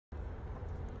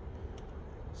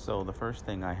So the first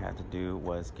thing I had to do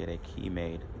was get a key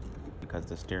made because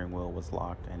the steering wheel was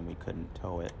locked and we couldn't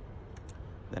tow it.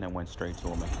 Then it went straight to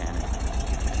a mechanic.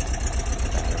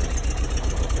 Battery, a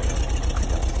little bit of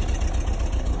dust,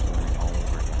 doing it all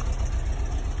over again.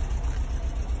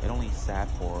 It only sat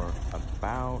for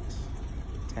about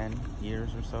 10 years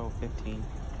or so, 15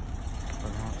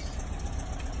 perhaps.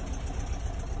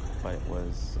 But it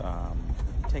was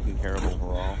taken care of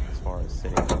overall as far as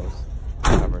sitting goes,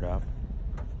 covered up.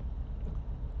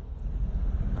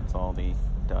 That's all the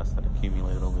dust that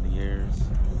accumulated over the years.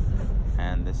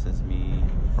 And this is me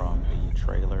from the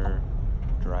trailer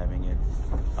driving it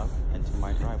up into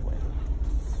my driveway.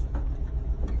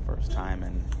 First time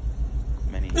in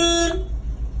many years.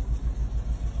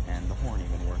 And the horn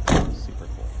even worked. It was super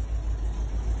cool.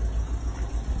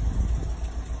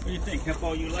 What do you think,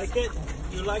 Hippo? You like it?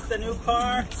 You like the new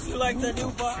car? You like the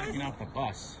new car? Checking out the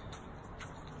bus.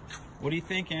 What do you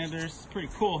think, Anders? It's pretty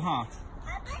cool, huh?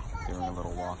 Doing a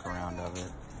little walk around of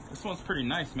it. This one's pretty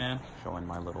nice, man. Showing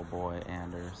my little boy,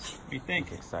 Anders. What do you think?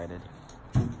 He's excited.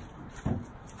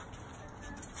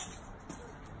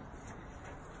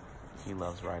 He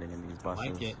loves riding in these buses. I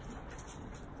like it.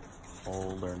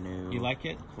 Old or new. You like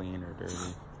it? Clean or dirty.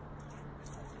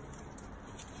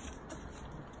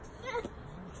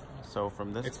 So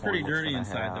from this It's point, pretty dirty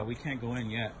inside, though. We can't go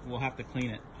in yet. We'll have to clean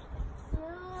it.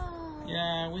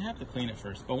 Yeah, we have to clean it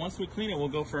first. But once we clean it, we'll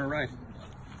go for a ride.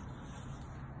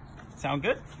 Sound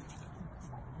good?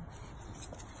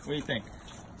 What do you think?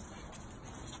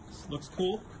 This looks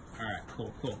cool? Alright,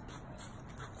 cool.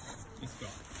 Let's go.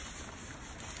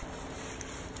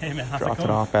 Hey man, how's it going? Dropped it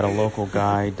off at a local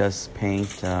guy, does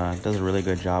paint, does a really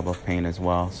good job of paint as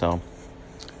well. So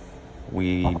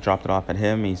we dropped it off at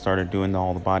him. He started doing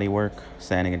all the body work,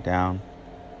 sanding it down.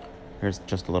 Here's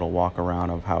just a little walk around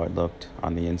of how it looked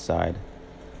on the inside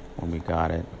when we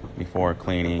got it. Before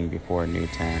cleaning, before a new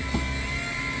tent.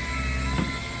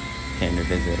 Came to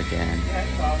visit again,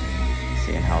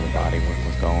 seeing how the body work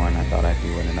was going. I thought I'd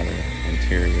do another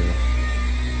interior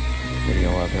video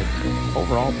of it.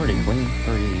 Overall, pretty clean,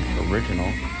 pretty original.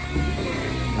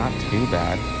 Not too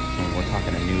bad. I mean, we're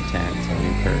talking a new tent, some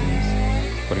new curtains,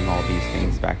 putting all these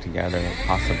things back together,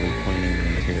 possibly cleaning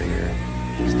the interior,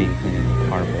 steam cleaning the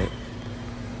carpet.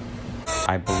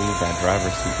 I believe that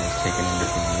driver's seat was taken under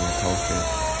the upholstery.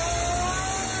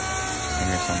 And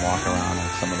here's some walk around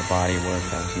of some of the body work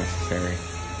that was necessary.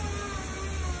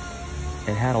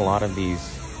 It had a lot of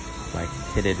these like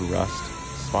pitted rust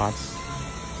spots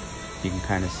you can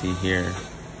kind of see here,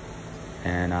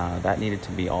 and that needed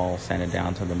to be all sanded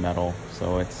down to the metal,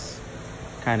 so it's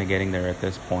kind of getting there at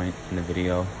this point in the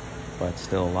video, but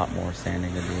still a lot more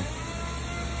sanding to do.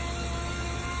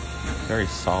 Very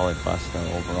solid bus though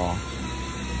overall.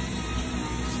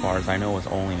 As far as I know, it's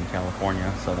only in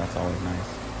California, so that's always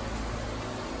nice.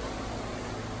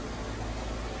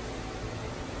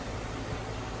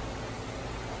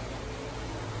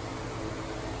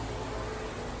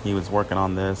 He was working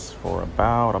on this for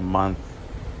about a month,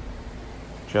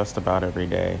 just about every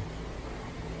day.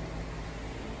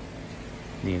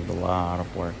 Needed a lot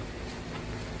of work.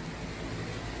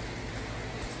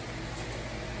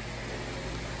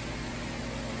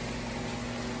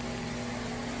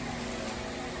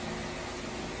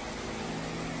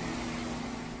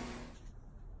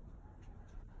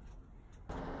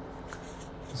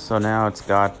 So now it's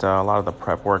got a lot of the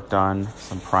prep work done,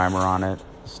 some primer on it.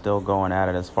 Still going at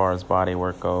it as far as body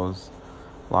work goes.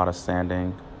 A lot of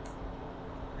sanding.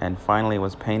 And finally it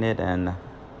was painted and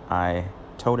I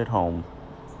towed it home.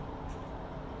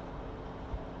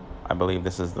 I believe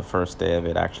this is the first day of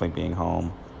it actually being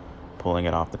home. Pulling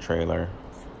it off the trailer.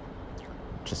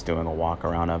 Just doing a walk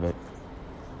around of it.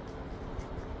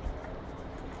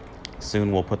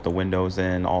 Soon we'll put the windows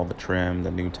in, all the trim,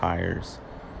 the new tires,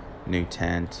 new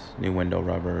tent, new window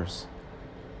rubbers.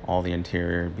 All the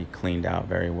interior be cleaned out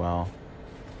very well.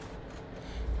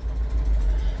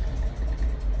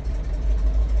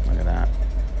 Look at that.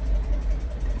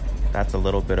 That's a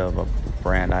little bit of a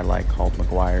brand I like called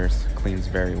McGuire's. Cleans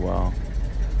very well.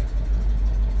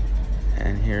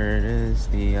 And here it is,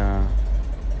 the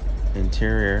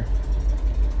interior.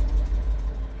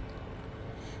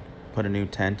 Put a new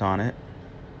tent on it.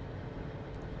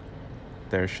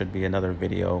 There should be another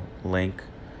video link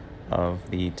of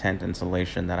the tent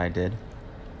installation that I did.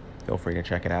 Feel free to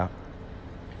check it out.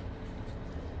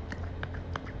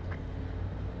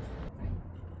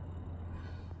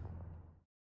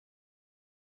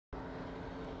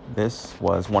 This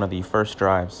was one of the first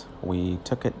drives. We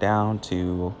took it down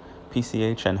to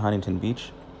PCH and Huntington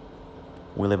Beach.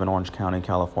 We live in Orange County,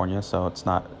 California, so it's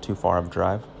not too far of a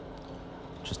drive.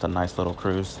 Just a nice little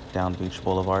cruise down Beach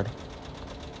Boulevard.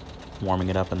 Warming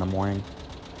it up in the morning.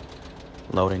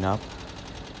 Loading up.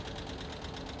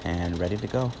 And ready to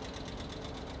go.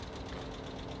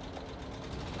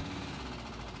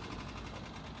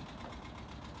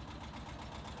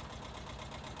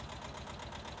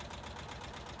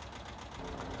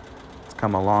 It's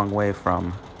come a long way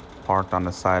from parked on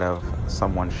the side of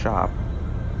someone's shop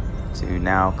to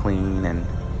now clean and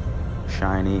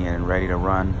shiny and ready to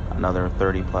run another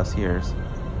 30 plus years.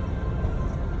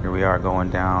 Here we are going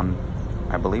down,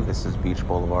 I believe this is Beach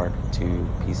Boulevard, to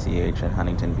PCH at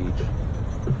Huntington Beach.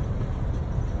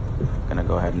 Gonna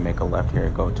go ahead and make a left here,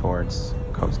 go towards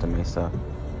Costa Mesa,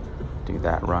 do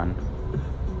that run.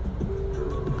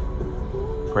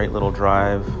 Great little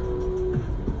drive.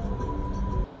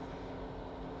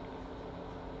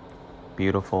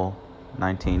 Beautiful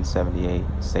 1978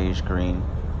 sage green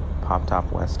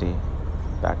Poptop Westy,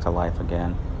 back to life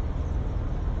again.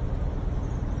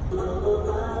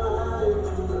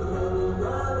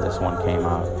 This one came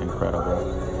out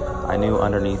incredible. I knew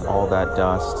underneath all that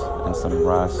dust and some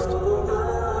rust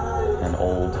and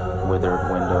old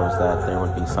withered windows that there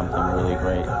would be something really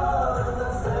great.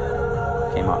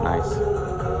 Came out nice.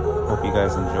 Hope you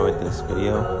guys enjoyed this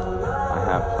video. I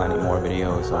have plenty more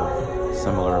videos of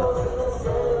similar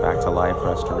back to life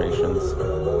restorations.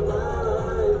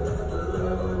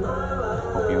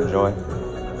 Hope you enjoy.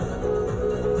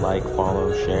 Like,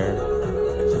 follow, share,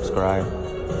 subscribe.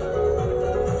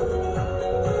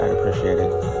 I'd appreciate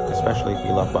it, especially if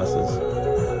you love buses.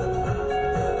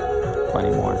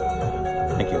 Plenty more.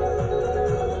 Thank you.